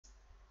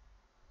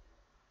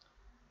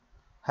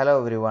Hello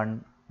everyone,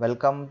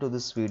 welcome to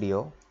this video.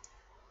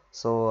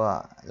 So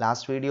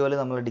last video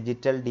we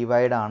digital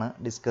divide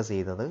discuss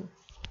ചെയ്തത്.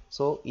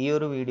 So ഈ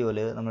ഒരു വീഡിയോയിൽ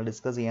നമ്മൾ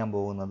ഡിസ്കസ് ചെയ്യാൻ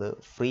പോകുന്നത്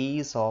ഫ്രീ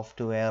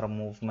സോഫ്റ്റ്വെയർ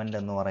മൂവ്മെന്റ്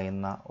എന്ന്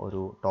പറയുന്ന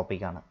ഒരു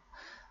ടോപ്പിക് ആണ്.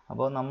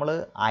 അപ്പോൾ നമ്മൾ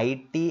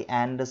IT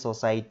ആൻഡ്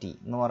സൊസൈറ്റി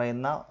എന്ന്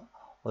പറയുന്ന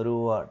ഒരു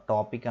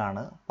ടോപ്പിക്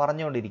ആണ്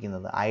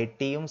പറഞ്ഞുകൊണ്ടിരിക്കുന്നത്.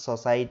 ITയും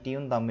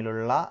സൊസൈറ്റിയും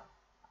തമ്മിലുള്ള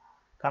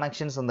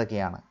കണക്ഷൻസ്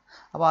എന്തൊക്കെയാണ്?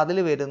 അപ്പോൾ അതിൽ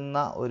വരുന്ന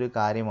ഒരു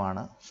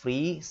കാര്യമാണ് ഫ്രീ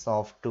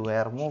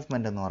സോഫ്റ്റ്വെയർ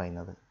മൂവ്മെന്റ് എന്ന്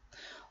പറയുന്നത്.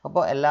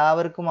 അപ്പോൾ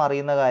എല്ലാവർക്കും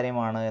അറിയുന്ന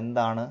കാര്യമാണ്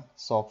എന്താണ്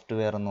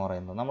സോഫ്റ്റ്വെയർ എന്ന്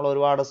പറയുന്നത്. നമ്മൾ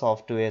ഒരുപാട്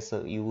സോഫ്റ്റ്വെയർസ്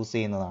യൂസ്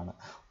ചെയ്യുന്നതാണ്.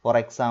 ഫോർ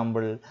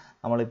എക്സാമ്പിൾ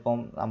നമ്മളിപ്പം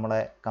നമ്മുടെ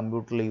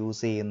കമ്പ്യൂട്ടറിൽ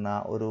യൂസ് ചെയ്യുന്ന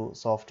ഒരു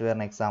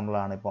സോഫ്റ്റ്വെയറിന്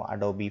എക്സാമ്പിളാണ് ഇപ്പോൾ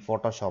അഡോബി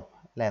ഫോട്ടോഷോപ്പ്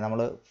അല്ലേ.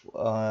 നമ്മൾ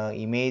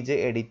ഇമേജ്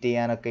എഡിറ്റ്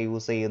ചെയ്യാനൊക്കെ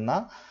യൂസ് ചെയ്യുന്ന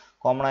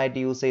കോമൺ ആയിട്ട്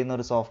യൂസ് ചെയ്യുന്ന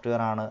ഒരു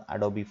സോഫ്റ്റ്വെയർ ആണ്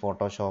അഡോബി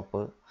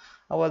ഫോട്ടോഷോപ്പ്.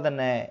 അതുപോലെ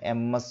തന്നെ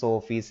MS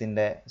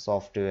ഓഫീസിൻ്റെ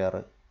സോഫ്റ്റ്വെയർ,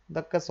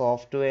 ഇതൊക്കെ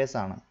സോഫ്റ്റ്വെയർസ്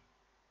ആണ്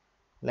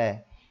അല്ലേ.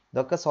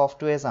 ഇതൊക്കെ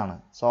സോഫ്റ്റ്വെയർസ് ആണ്.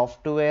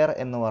 സോഫ്റ്റ്വെയർ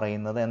എന്ന്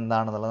പറയുന്നത്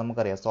എന്താണെന്നുള്ളത്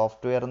നമുക്കറിയാം.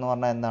 സോഫ്റ്റ്വെയർ എന്ന്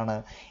പറഞ്ഞാൽ എന്താണ്?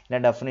 ഇതിൻ്റെ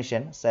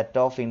ഡെഫിനിഷൻ സെറ്റ്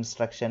ഓഫ്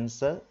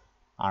ഇൻസ്ട്രക്ഷൻസ്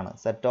ആണ്.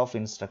 Set of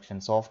instruction.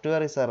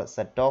 Software is A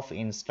set of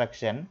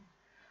instruction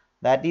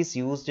that is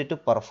used to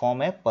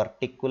perform A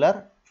particular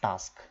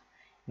task.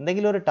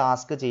 എന്തെങ്കിലും ഒരു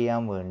ടാസ്ക്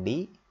ചെയ്യാൻ വേണ്ടി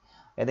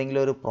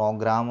ഏതെങ്കിലും ഒരു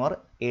പ്രോഗ്രാമർ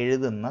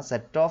എഴുതുന്ന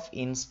സെറ്റ് ഓഫ്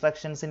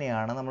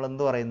ഇൻസ്ട്രക്ഷൻസിനെയാണ് നമ്മൾ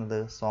എന്ത് പറയുന്നത്?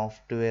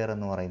 സോഫ്റ്റ്വെയർ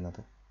എന്ന് പറയുന്നത്.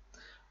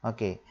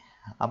 ഓക്കെ,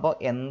 അപ്പോൾ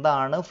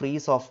എന്താണ് ഫ്രീ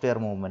സോഫ്റ്റ്വെയർ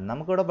മൂവ്മെൻറ്റ്?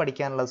 നമുക്കിവിടെ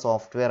പഠിക്കാനുള്ള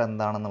software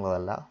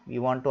എന്താണെന്നുള്ളതല്ല. We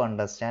want to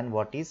understand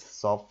what is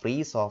free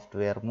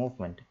software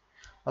movement.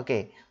 Okay,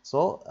 so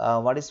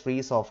what is free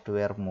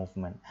software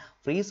movement?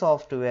 Free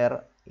software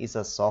is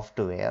A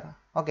software.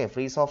 Okay,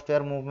 free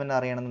software movement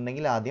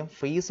അറിയണമെന്നുണ്ടെങ്കിൽ ആദ്യം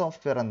free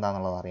software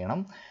എന്താണെന്നുള്ളത്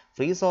അറിയണം.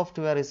 Free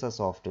software is a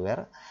software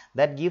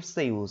that gives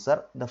the user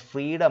the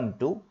freedom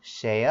to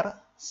share,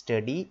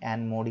 study and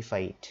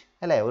modify it.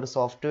 അല്ലേ, ഒരു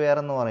software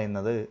എന്ന്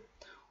പറയുന്നത്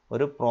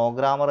ഒരു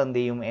programmer എന്ത്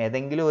ചെയ്യും?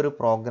 ഏതെങ്കിലും ഒരു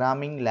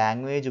പ്രോഗ്രാമിംഗ്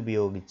ലാംഗ്വേജ്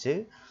ഉപയോഗിച്ച്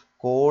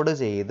കോഡ്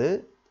ചെയ്ത്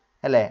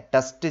അല്ലേ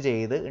ടെസ്റ്റ്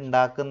ചെയ്ത്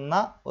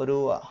ഉണ്ടാക്കുന്ന ഒരു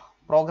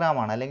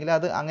പ്രോഗ്രാമാണ്, അല്ലെങ്കിൽ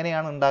അത്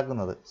അങ്ങനെയാണ്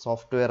ഉണ്ടാക്കുന്നത്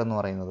സോഫ്റ്റ്വെയർ എന്ന്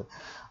പറയുന്നത്.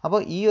 അപ്പോൾ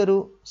ഈ ഒരു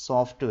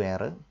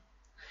സോഫ്റ്റ്വെയർ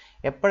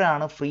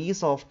എപ്പോഴാണ് ഫ്രീ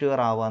സോഫ്റ്റ്വെയർ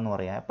ആവുക എന്ന്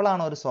പറയാം?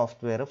 എപ്പോഴാണ് ഒരു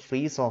സോഫ്റ്റ്വെയർ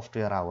ഫ്രീ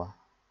സോഫ്റ്റ്വെയർ ആവുക?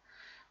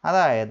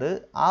 അതായത്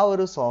ആ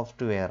ഒരു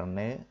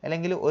സോഫ്റ്റ്വെയറിന്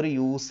അല്ലെങ്കിൽ ഒരു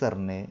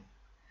യൂസറിന്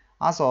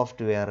ആ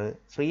സോഫ്റ്റ്വെയർ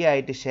ഫ്രീ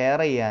ആയിട്ട് ഷെയർ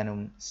ചെയ്യാനും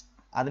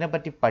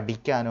അതിനെപ്പറ്റി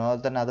പഠിക്കാനും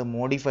അതുപോലെ തന്നെ അത്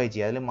മോഡിഫൈ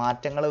ചെയ്യുക, അതിൽ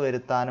മാറ്റങ്ങൾ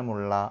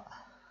വരുത്താനുമുള്ള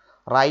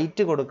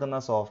റൈറ്റ് കൊടുക്കുന്ന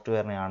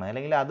സോഫ്റ്റ്വെയറിനെയാണ്,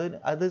 അല്ലെങ്കിൽ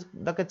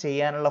ഇതൊക്കെ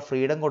ചെയ്യാനുള്ള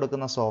ഫ്രീഡം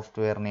കൊടുക്കുന്ന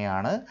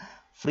സോഫ്റ്റ്വെയറിനെയാണ്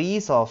ഫ്രീ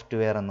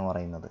സോഫ്റ്റ്വെയർ എന്ന്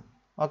പറയുന്നത്.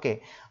 ഓക്കെ,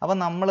 അപ്പോൾ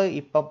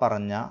നമ്മളിപ്പോൾ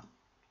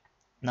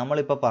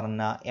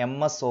പറഞ്ഞ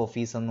MS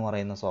ഓഫീസ് എന്ന്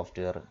പറയുന്ന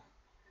സോഫ്റ്റ്വെയർ,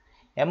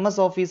 MS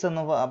ഓഫീസ്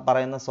എന്ന്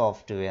പറയുന്ന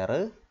സോഫ്റ്റ്വെയർ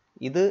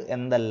ഇത്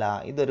എന്തല്ല,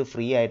 ഇതൊരു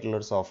ഫ്രീ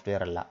ആയിട്ടുള്ളൊരു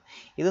സോഫ്റ്റ്വെയർ അല്ല.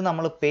 ഇത്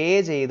നമ്മൾ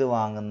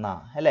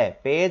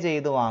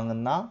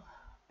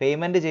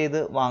പേയ്മെൻറ്റ് ചെയ്ത്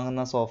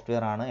വാങ്ങുന്ന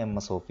സോഫ്റ്റ്വെയർ ആണ്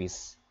MS ഓഫീസ്.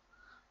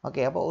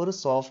 ഓക്കെ, അപ്പോൾ ഒരു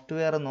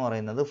സോഫ്റ്റ്വെയർ എന്ന്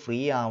പറയുന്നത്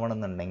ഫ്രീ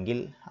ആവണമെന്നുണ്ടെങ്കിൽ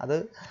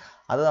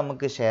അത്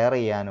നമുക്ക് ഷെയർ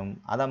ചെയ്യാനും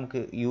അത് നമുക്ക്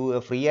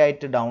ഫ്രീ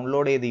ആയിട്ട്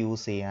ഡൗൺലോഡ് ചെയ്ത്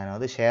യൂസ് ചെയ്യാനും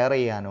അത് ഷെയർ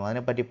ചെയ്യാനും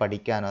അതിനെപ്പറ്റി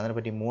പഠിക്കാനും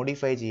അതിനെപ്പറ്റി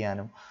മോഡിഫൈ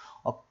ചെയ്യാനും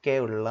ഒക്കെ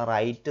ഉള്ള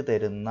റൈറ്റ്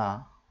തരുന്ന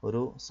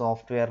ഒരു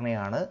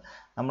സോഫ്റ്റ്വെയറിനെയാണ്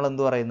നമ്മൾ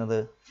എന്ത് പറയുന്നത്?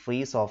 ഫ്രീ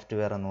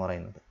സോഫ്റ്റ്വെയർ എന്ന്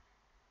പറയുന്നത്.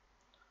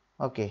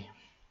 Okay,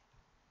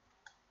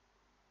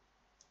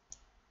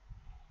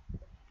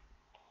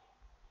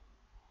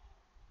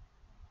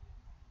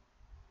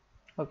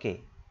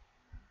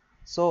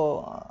 so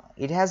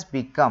it has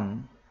become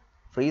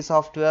free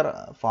software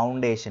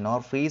foundation or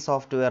free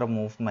software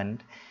movement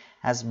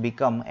has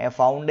become a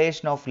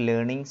foundation of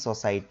learning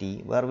society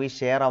where we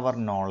share our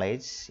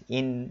knowledge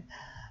in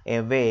a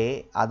way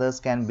others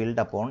can build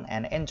upon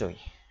and enjoy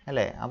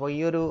അല്ലേ. അപ്പോൾ ഈ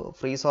ഒരു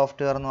free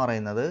software എന്ന്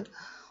പറയുന്നത്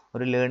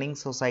ഒരു learning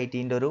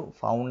സൊസൈറ്റീൻ്റെ ഒരു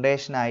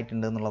foundation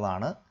ആയിട്ടുണ്ട്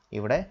എന്നുള്ളതാണ്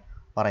ഇവിടെ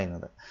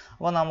പറയുന്നത്.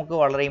 അപ്പോൾ നമുക്ക്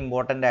വളരെ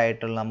ഇമ്പോർട്ടൻ്റ്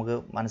ആയിട്ടുള്ള നമുക്ക്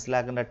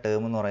മനസ്സിലാക്കേണ്ട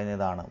ടേം എന്ന് പറയുന്നത്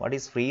ഇതാണ്. What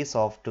is free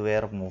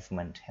software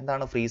movement?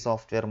 എന്താണ് ഫ്രീ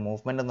സോഫ്റ്റ്വെയർ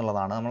മൂവ്മെൻറ്റ്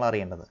എന്നുള്ളതാണ് നമ്മൾ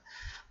അറിയേണ്ടത്.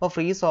 അപ്പോൾ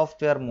ഫ്രീ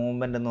സോഫ്റ്റ്വെയർ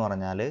മൂവ്മെൻറ്റ് എന്ന്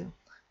പറഞ്ഞാൽ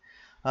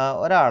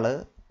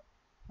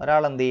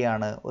ഒരാൾ എന്ത്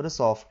ചെയ്യാണ്? ഒരു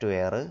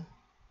സോഫ്റ്റ്വെയർ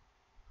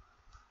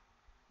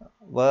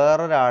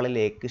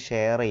വേറൊരാളിലേക്ക്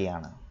ഷെയർ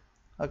ചെയ്യാണ്.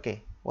 ഓക്കെ,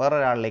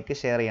 വേറൊരാളിലേക്ക്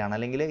ഷെയർ ചെയ്യാണ്,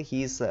 അല്ലെങ്കിൽ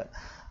he's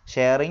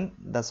sharing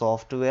the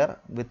software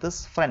with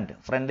his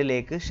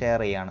ഫ്രണ്ടിലേക്ക് ഷെയർ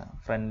ചെയ്യാണ്.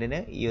 ഫ്രണ്ടിന്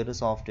ഈ ഒരു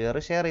സോഫ്റ്റ്വെയർ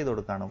ഷെയർ ചെയ്ത്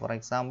കൊടുക്കുകയാണ്. ഫോർ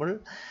എക്സാമ്പിൾ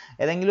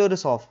ഏതെങ്കിലും ഒരു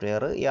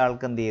സോഫ്റ്റ്വെയർ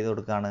ഇയാൾക്ക് എന്ത് ചെയ്ത്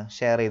കൊടുക്കുകയാണ്?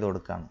 ഷെയർ ചെയ്ത്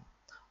കൊടുക്കുകയാണ്.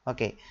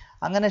 ഓക്കെ,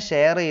 അങ്ങനെ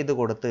ഷെയർ ചെയ്ത്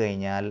കൊടുത്തു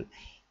കഴിഞ്ഞാൽ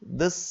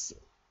this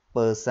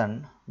person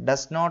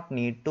does not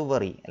need to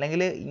worry,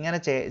 അല്ലെങ്കിൽ ഇങ്ങനെ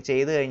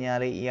ചെയ്ത്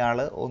കഴിഞ്ഞാൽ ഇയാൾ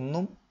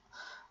ഒന്നും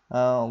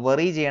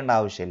വറി ചെയ്യേണ്ട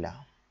ആവശ്യമില്ല.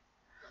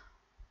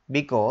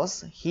 Because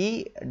he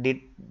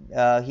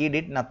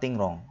did nothing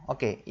wrong.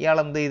 Okay, ഇയാൾ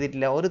എന്ത്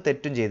ചെയ്തിട്ടില്ല? ഒരു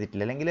തെറ്റും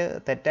ചെയ്തിട്ടില്ല, അല്ലെങ്കിൽ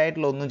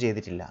തെറ്റായിട്ടുള്ള ഒന്നും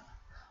ചെയ്തിട്ടില്ല.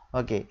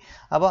 ഓക്കെ,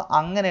 അപ്പോൾ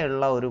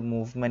അങ്ങനെയുള്ള ഒരു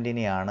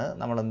മൂവ്മെൻറ്റിനെയാണ്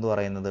നമ്മൾ എന്ത്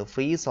പറയുന്നത്?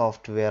 ഫ്രീ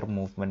സോഫ്റ്റ്വെയർ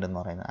മൂവ്മെൻറ്റ് എന്ന്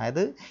പറയുന്നത്.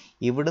 അതായത്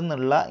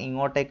ഇവിടുന്നുള്ള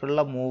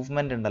ഇങ്ങോട്ടേക്കുള്ള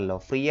മൂവ്മെൻറ്റ് ഉണ്ടല്ലോ,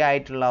 ഫ്രീ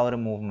ആയിട്ടുള്ള ആ ഒരു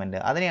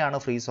മൂവ്മെൻറ്റ്, അതിനെയാണ്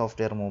ഫ്രീ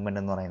സോഫ്റ്റ്വെയർ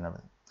മൂവ്മെൻറ്റ് എന്ന് പറയുന്നത്.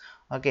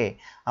 ഓക്കെ,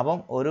 അപ്പം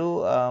ഒരു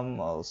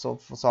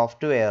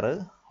സോഫ്റ്റ്വെയർ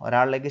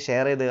ഒരാളിലേക്ക്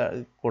ഷെയർ ചെയ്ത്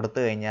കൊടുത്തു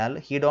കഴിഞ്ഞാൽ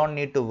he don't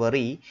need to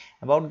very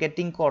about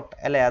getting coat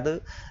അല്ലേ, അത്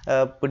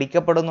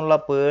പിടിക്കപ്പെടുന്നുള്ള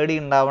പേടി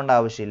ഉണ്ടാവേണ്ട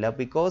ആവശ്യമില്ല.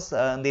 ബിക്കോസ്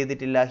എന്ത്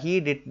ചെയ്തിട്ടില്ല, he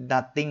did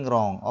nothing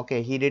wrong. Okay,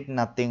 he did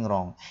nothing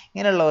wrong.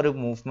 ഇങ്ങനെയുള്ള ഒരു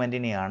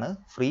മൂവ്മെൻറ്റിനെയാണ്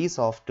ഫ്രീ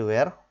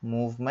സോഫ്റ്റ്വെയർ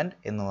മൂവ്മെൻറ്റ്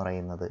എന്ന്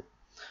പറയുന്നത്.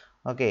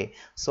 ഓക്കെ,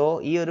 സോ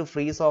ഈ ഒരു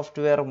ഫ്രീ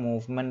സോഫ്റ്റ്വെയർ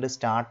മൂവ്മെൻറ്റ്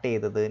സ്റ്റാർട്ട്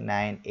ചെയ്തത്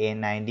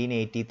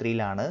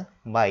 1983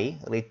 by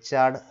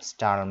Richard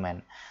Stallman.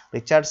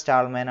 Richard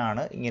Stallman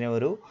ആണ് ഇങ്ങനെ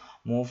ഒരു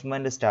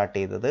മൂവ്മെൻറ്റ് സ്റ്റാർട്ട്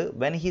ചെയ്തത്.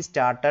 When he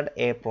started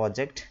A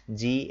project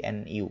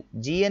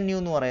GNU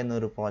എന്ന് പറയുന്ന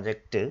ഒരു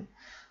പ്രോജക്റ്റ്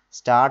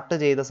സ്റ്റാർട്ട്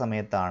ചെയ്ത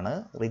സമയത്താണ്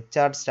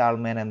റിച്ചാർഡ്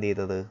സ്റ്റാൾമാൻ എന്ത്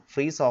ചെയ്തത്,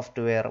 ഫ്രീ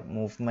സോഫ്റ്റ്വെയർ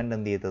മൂവ്മെൻറ്റ്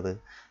എന്ത് ചെയ്തത്,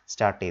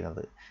 സ്റ്റാർട്ട്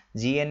ചെയ്തത്.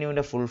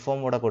 GNUവിൻ്റെ ഫുൾ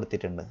ഫോം ഇവിടെ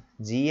കൊടുത്തിട്ടുണ്ട്.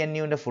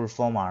 GNUവിൻ്റെ ഫുൾ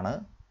ഫോം ആണ്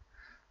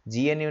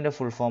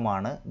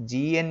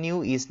GNU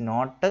is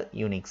not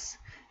Unix.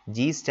 G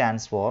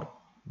stands for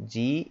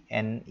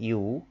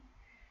GNU.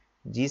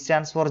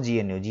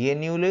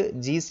 GNUവിൽ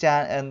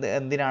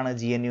എന്തിനാണ്,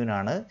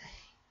 GNUവിനാണ്.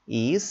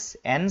 is,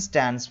 N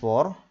stands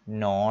for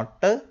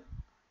not,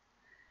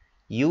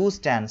 U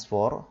stands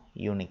for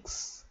Unix.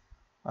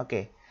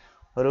 Okay,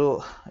 ഒരു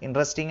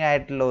ഇൻട്രസ്റ്റിംഗ്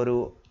ആയിട്ടുള്ള ഒരു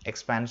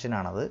എക്സ്പാൻഷൻ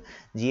ആണത്.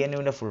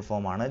 GNUവിൻ്റെ ഫുൾ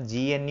ഫോം ആണ്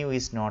GNU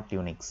is not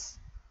Unix.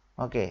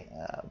 Okay,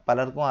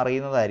 പലർക്കും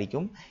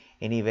അറിയുന്നതായിരിക്കും.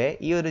 എനിവേ,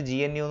 ഈ ഒരു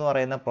GNU എന്ന്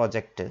പറയുന്ന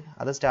പ്രൊജക്റ്റ്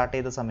അത് സ്റ്റാർട്ട്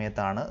ചെയ്ത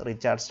സമയത്താണ്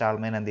റിച്ചാർഡ്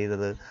സ്റ്റാൾമാൻ എന്ത്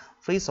ചെയ്തത്,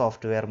 ഫ്രീ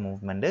സോഫ്റ്റ്വെയർ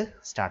മൂവ്മെൻറ്റ്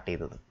സ്റ്റാർട്ട്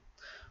ചെയ്തത്.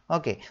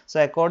 Okay, so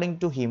according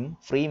to him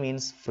free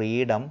means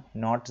freedom,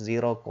 not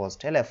zero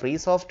cost അല്ലേ. ഫ്രീ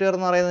സോഫ്റ്റ്വെയർ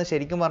എന്ന് പറയുന്നത്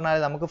ശരിക്കും പറഞ്ഞാൽ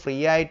നമുക്ക് ഫ്രീ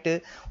ആയിട്ട്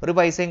ഒരു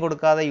പൈസയും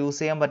കൊടുക്കാതെ യൂസ്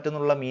ചെയ്യാൻ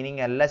പറ്റുന്നുള്ള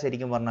മീനിങ് അല്ല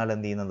ശരിക്കും പറഞ്ഞാൽ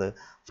എന്ത് ചെയ്യുന്നത്,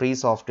 ഫ്രീ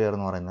സോഫ്റ്റ്വെയർ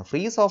എന്ന് പറയുന്നത്.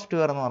 ഫ്രീ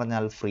സോഫ്റ്റ്വെയർ എന്ന്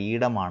പറഞ്ഞാൽ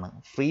ഫ്രീഡം ആണ്.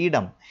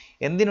 ഫ്രീഡം,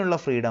 എന്തിനുള്ള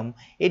freedom?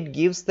 It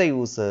gives the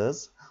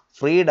users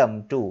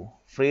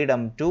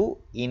freedom to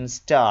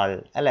install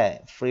അല്ലേ,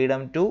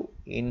 freedom to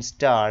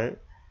install,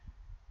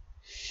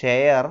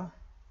 ഷെയർ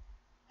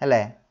അല്ലേ,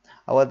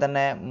 അതുപോലെ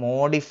തന്നെ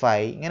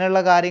മോഡിഫൈ,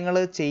 ഇങ്ങനെയുള്ള കാര്യങ്ങൾ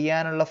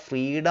ചെയ്യാനുള്ള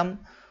ഫ്രീഡം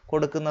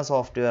കൊടുക്കുന്ന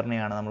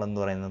സോഫ്റ്റ്വെയറിനെയാണ് നമ്മൾ എന്ത്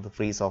പറയുന്നത്,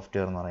 ഫ്രീ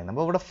സോഫ്റ്റ്വെയർ എന്ന് പറയുന്നത്.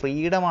 അപ്പോൾ ഇവിടെ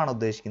ഫ്രീഡം ആണ്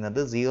ഉദ്ദേശിക്കുന്നത്,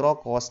 സീറോ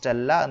കോസ്റ്റ്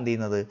അല്ല എന്ത്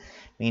ചെയ്യുന്നത്,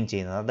 മീൻ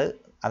ചെയ്യുന്നത്.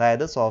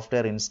 അതായത്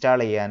സോഫ്റ്റ്വെയർ ഇൻസ്റ്റാൾ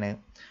ചെയ്യാൻ,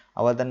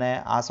 അതുപോലെ തന്നെ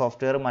ആ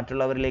സോഫ്റ്റ്വെയർ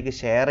മറ്റുള്ളവരിലേക്ക്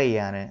ഷെയർ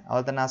ചെയ്യാൻ,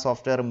 അതുപോലെ തന്നെ ആ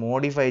സോഫ്റ്റ്വെയർ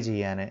മോഡിഫൈ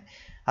ചെയ്യാൻ,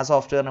 ആ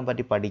സോഫ്റ്റ്വെയറിനെ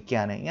പറ്റി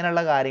പഠിക്കാൻ,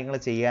 ഇങ്ങനെയുള്ള കാര്യങ്ങൾ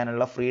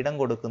ചെയ്യാനുള്ള ഫ്രീഡം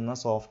കൊടുക്കുന്ന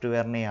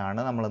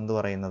സോഫ്റ്റ്വെയറിനെയാണ് നമ്മൾ എന്ത്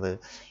പറയുന്നത്,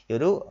 ഈ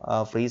ഒരു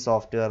ഫ്രീ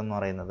സോഫ്റ്റ്വെയർ എന്ന്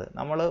പറയുന്നത്.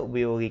 നമ്മൾ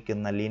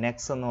ഉപയോഗിക്കുന്ന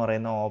ലിനക്സ് എന്ന്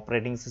പറയുന്ന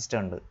ഓപ്പറേറ്റിംഗ് സിസ്റ്റം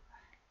ഉണ്ട്,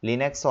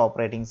 ലിനക്സ്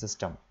ഓപ്പറേറ്റിംഗ്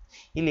സിസ്റ്റം.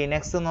 ഈ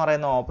ലിനക്സ് എന്ന്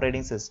പറയുന്ന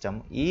ഓപ്പറേറ്റിംഗ് സിസ്റ്റം,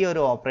 ഈ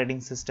ഒരു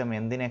ഓപ്പറേറ്റിംഗ് സിസ്റ്റം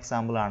എന്തിന്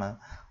എക്സാമ്പിളാണ്,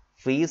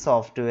 ഫ്രീ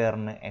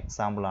സോഫ്റ്റ്വെയറിന്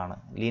എക്സാമ്പിളാണ്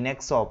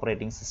ലിനക്സ്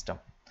ഓപ്പറേറ്റിംഗ് സിസ്റ്റം.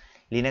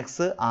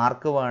 ലിനക്സ്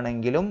ആർക്ക്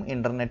വേണമെങ്കിലും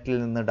ഇൻ്റർനെറ്റിൽ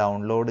നിന്ന്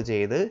ഡൗൺലോഡ്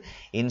ചെയ്ത്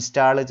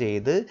ഇൻസ്റ്റാൾ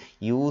ചെയ്ത്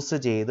യൂസ്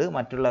ചെയ്ത്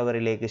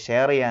മറ്റുള്ളവരിലേക്ക്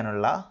ഷെയർ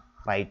ചെയ്യാനുള്ള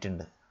റൈറ്റ്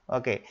ഉണ്ട്.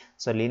 Okay,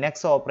 so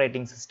Linux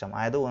operating system,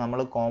 അതായത്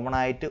നമ്മൾ കോമൺ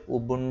ആയിട്ട്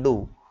ഉബുണ്ടു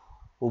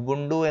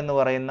എന്ന്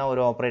പറയുന്ന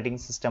ഒരു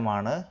ഓപ്പറേറ്റിംഗ്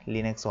സിസ്റ്റമാണ്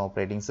ലിനക്സ്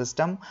ഓപ്പറേറ്റിംഗ്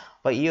സിസ്റ്റം.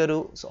 അപ്പോൾ ഈ ഒരു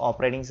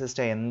ഓപ്പറേറ്റിംഗ്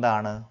സിസ്റ്റം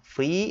എന്താണ്,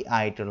 ഫ്രീ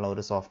ആയിട്ടുള്ള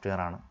ഒരു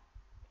സോഫ്റ്റ്വെയർ ആണ്.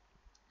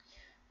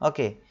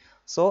 Okay,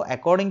 so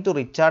according to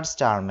Richard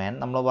Stallman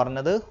നമ്മൾ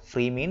പറഞ്ഞത്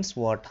free means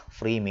what,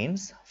 free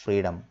means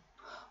freedom.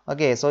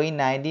 Okay, so ഈ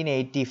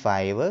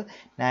 1985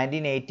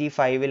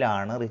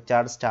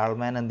 റിച്ചാർഡ്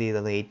സ്റ്റാൾമാൻ എന്ത്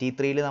ചെയ്തത്,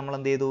 83 നമ്മൾ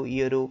എന്ത് ചെയ്തു, ഈ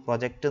ഒരു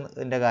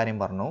പ്രൊജക്റ്റിൻ്റെ കാര്യം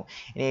പറഞ്ഞു.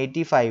 ഇനി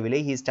 85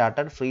 he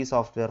started free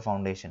software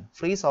foundation.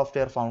 Free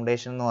software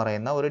foundation എന്ന്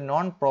പറയുന്ന ഒരു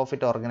നോൺ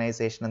പ്രോഫിറ്റ്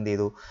ഓർഗനൈസേഷൻ എന്ത്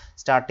ചെയ്തു,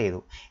 സ്റ്റാർട്ട് ചെയ്തു.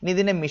 ഇനി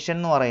ഇതിൻ്റെ മിഷൻ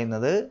എന്ന്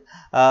പറയുന്നത്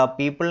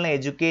പീപ്പിളിനെ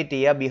എഡ്യൂക്കേറ്റ്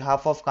ചെയ്യുക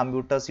behalf of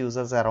computers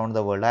users around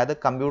the world. അതായത്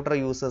കമ്പ്യൂട്ടർ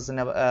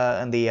യൂസേഴ്സിനെ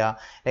എന്ത് ചെയ്യുക,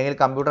 അല്ലെങ്കിൽ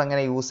കമ്പ്യൂട്ടർ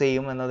എങ്ങനെ യൂസ്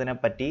ചെയ്യും എന്നതിനെ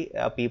പറ്റി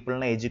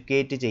പീപ്പിളിനെ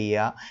എഡ്യൂക്കേറ്റ് ചെയ്യുക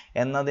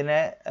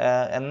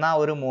എന്ന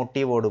ഒരു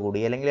മോട്ടീവോട് കൂടി,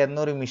 അല്ലെങ്കിൽ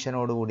എന്നൊരു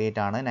മിഷനോട്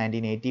കൂടിയിട്ടാണ്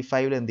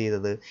 1985 എന്ത്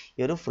ചെയ്തത്, ഈ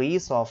ഒരു ഫ്രീ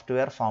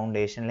സോഫ്റ്റ്വെയർ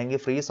ഫൗണ്ടേഷൻ അല്ലെങ്കിൽ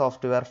ഫ്രീ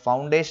സോഫ്റ്റ്വെയർ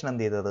ഫൗണ്ടേഷൻ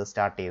എന്ത് ചെയ്തത്,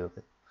 സ്റ്റാർട്ട് ചെയ്തത്.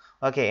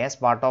 Okay, as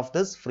part of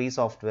this free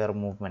software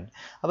movement.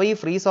 അപ്പോൾ ഈ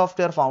ഫ്രീ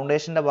സോഫ്റ്റ്വെയർ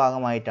ഫൗണ്ടേഷൻ്റെ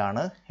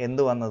ഭാഗമായിട്ടാണ്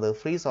എന്ത് വന്നത്,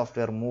 ഫ്രീ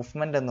സോഫ്റ്റ്വെയർ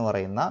മൂവ്മെൻറ്റ് എന്ന്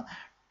പറയുന്ന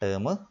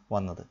ടേം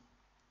വന്നത്.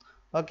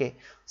 Okay,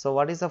 so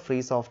what is A free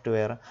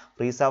software?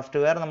 Free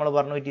software നമ്മൾ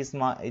പറഞ്ഞു,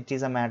 it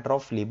is A matter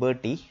of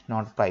liberty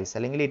not price,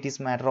 അല്ലെങ്കിൽ it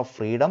is matter of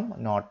freedom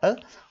not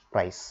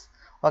price.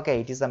 Okay,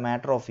 it is A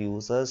matter of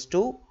users to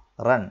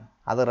run,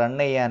 അത് run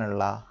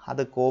ചെയ്യാനുള്ള,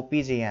 അത് copy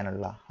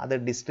ചെയ്യാനുള്ള, അത്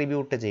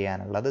distribute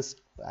ചെയ്യാനുള്ള, അത്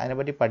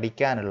അതിനെപ്പറ്റി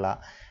പഠിക്കാനുള്ള,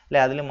 അല്ലെ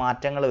അതിൽ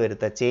മാറ്റങ്ങൾ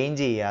വരുത്തുക,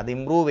 ചേഞ്ച് ചെയ്യുക, അത്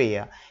ഇമ്പ്രൂവ്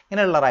ചെയ്യുക,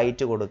 ഇങ്ങനെയുള്ള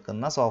റൈറ്റ്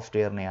കൊടുക്കുന്ന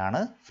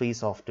സോഫ്റ്റ്വെയറിനെയാണ് ഫ്രീ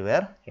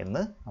സോഫ്റ്റ്വെയർ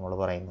എന്ന് നമ്മൾ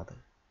പറയുന്നത്.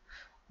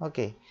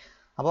 ഓക്കെ,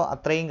 അപ്പോൾ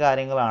അത്രയും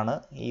കാര്യങ്ങളാണ്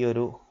ഈ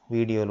ഒരു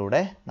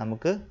വീഡിയോയിലൂടെ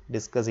നമുക്ക്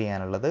ഡിസ്കസ്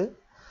ചെയ്യാനുള്ളത്.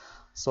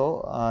 സോ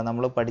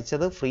നമ്മൾ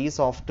പഠിച്ചത് ഫ്രീ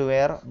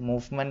സോഫ്റ്റ്വെയർ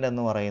മൂവ്മെൻറ്റ്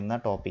എന്ന് പറയുന്ന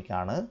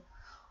ടോപ്പിക്കാണ്.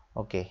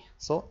 Okay,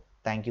 so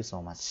thank you so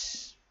much.